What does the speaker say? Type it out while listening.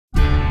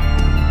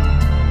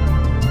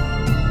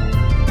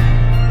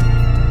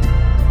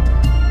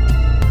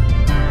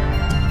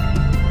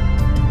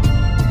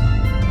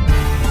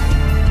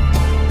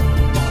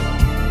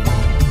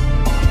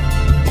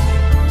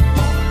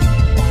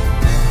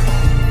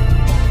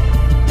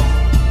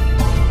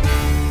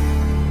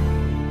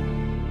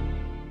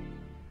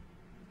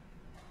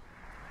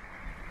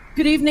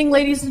Good evening,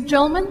 ladies and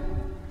gentlemen.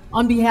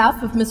 On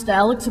behalf of Mr.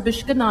 Alex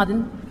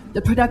Abishkanaden,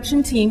 the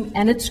production team,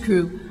 and its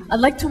crew, I'd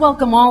like to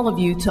welcome all of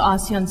you to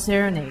ASEAN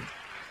Serenade.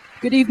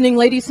 Good evening,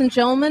 ladies and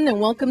gentlemen, and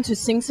welcome to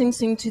Sing Sing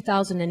Sing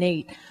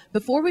 2008.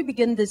 Before we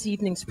begin this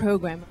evening's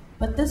program,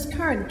 but this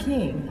current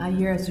king, I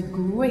hear, has a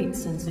great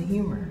sense of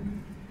humor.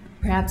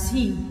 Perhaps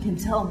he can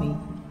tell me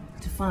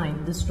to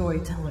find the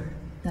storyteller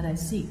that I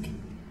seek.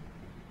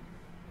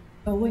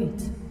 But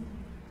wait,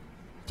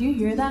 do you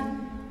hear that?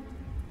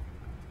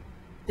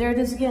 There it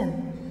is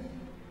again.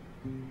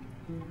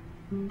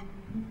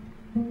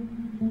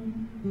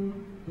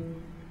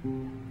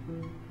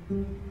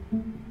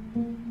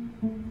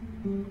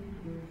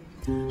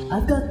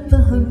 I've got the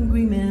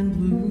hungry man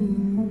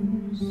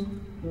blues.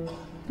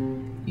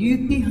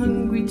 You'd be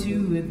hungry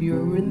too if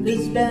you're in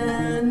this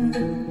band.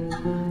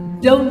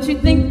 Don't you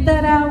think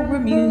that our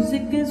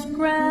music is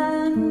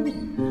grand?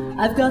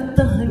 I've got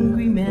the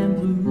hungry man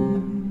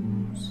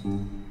blues.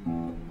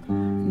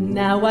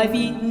 Now I've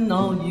eaten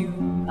all you,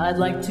 I'd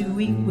like to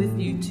eat with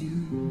you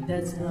too.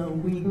 That's how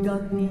we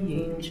got the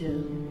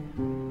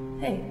HM.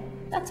 Hey,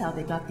 that's how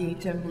they got the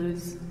HM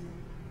blues.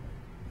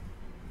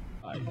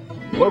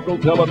 Local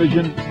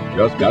television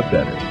just got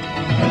better.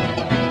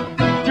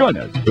 Join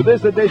us for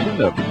this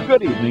edition of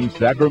Good Evening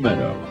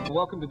Sacramento.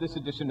 Welcome to this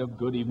edition of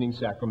Good Evening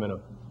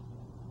Sacramento.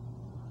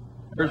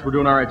 First, we're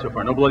doing all right so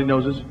far. No bloody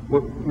noses.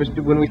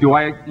 Do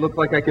I look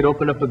like I could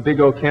open up a big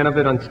old can of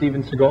it on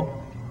Steven Seagal?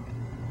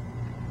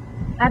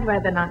 I'd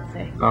rather not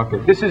say. Okay.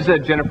 This is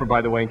Jennifer,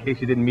 by the way, in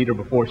case you didn't meet her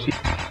before. So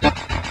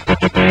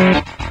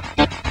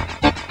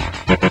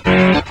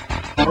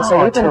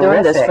we've been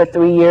doing this for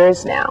 3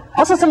 years now.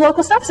 Also some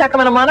local stuff.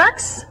 Sacramento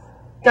Monarchs.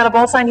 Got a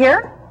bowl sign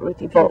here.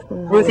 Ruthie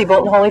Bolton.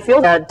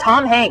 Holyfield.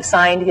 Tom Hanks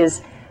signed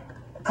his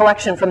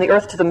collection From the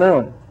Earth to the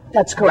Moon.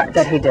 That's correct.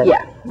 That he did.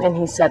 Yeah, and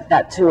he sent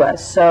that to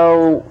us.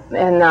 So,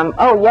 and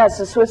oh yes,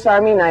 a Swiss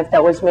Army knife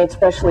that was made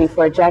specially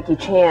for Jackie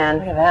Chan.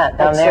 Look at that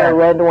down there. That's a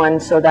red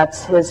one. So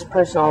that's his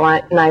personal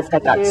knife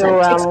that got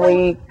sent.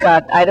 We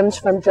got items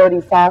from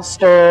Jodie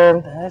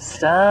Foster. Nice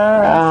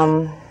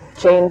stuff.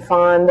 Jane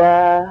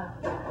Fonda.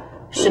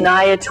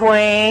 Shania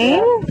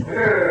Twain.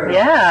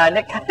 Yeah,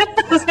 Nick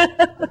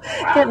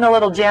getting a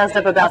little jazzed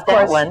up about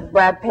that one.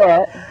 Brad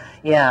Pitt.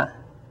 Yeah.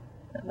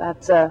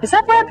 That's Is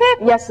that Brad Pitt?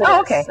 Yes, it is.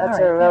 Okay. That's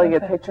a really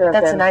good picture of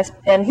him. That's nice.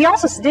 And he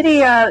also did he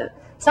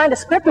signed a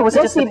script, or was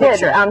it just a picture? Yes,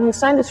 he did. He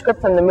signed a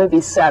script from the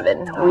movie Seven.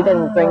 We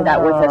didn't bring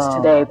that with us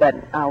today, but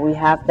we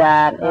have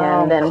that.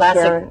 And then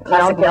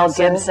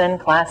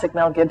classic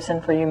Mel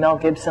Gibson for you Mel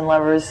Gibson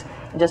lovers.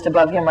 And just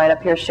above him, right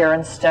up here,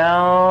 Sharon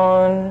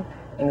Stone.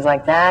 Things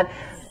like that.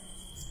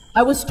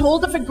 I was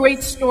told of a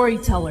great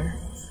storyteller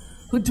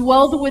who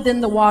dwelled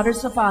within the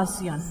waters of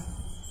ASEAN.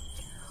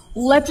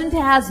 Legend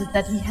has it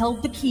that he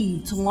held the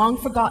key to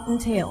long-forgotten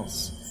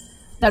tales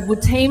that would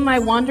tame my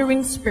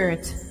wandering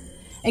spirit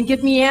and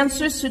give me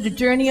answers to the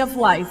journey of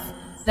life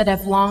that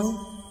have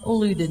long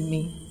eluded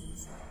me.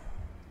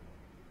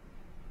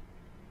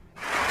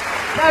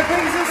 That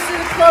brings us to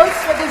the close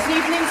for this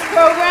evening's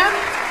program.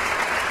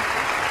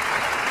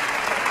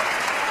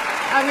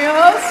 I'm your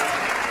host,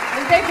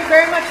 and thank you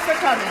very much for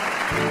coming.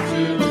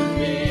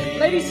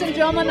 Ladies and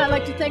gentlemen, I'd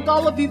like to thank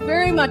all of you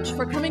very much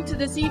for coming to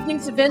this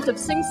evening's event of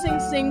Sing Sing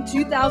Sing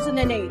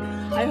 2008.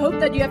 I hope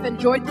that you have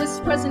enjoyed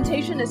this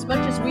presentation as much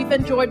as we've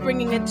enjoyed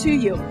bringing it to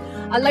you.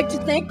 I'd like to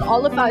thank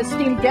all of our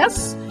esteemed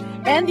guests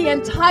and the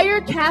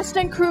entire cast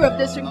and crew of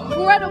this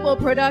incredible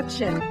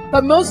production.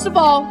 But most of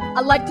all,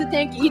 I'd like to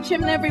thank each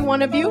and every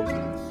one of you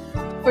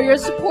for your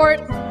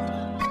support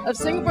of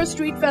Singapore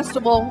Street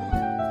Festival,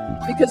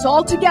 because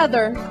all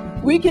together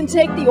we can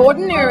take the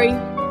ordinary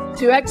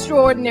to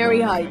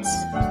extraordinary heights.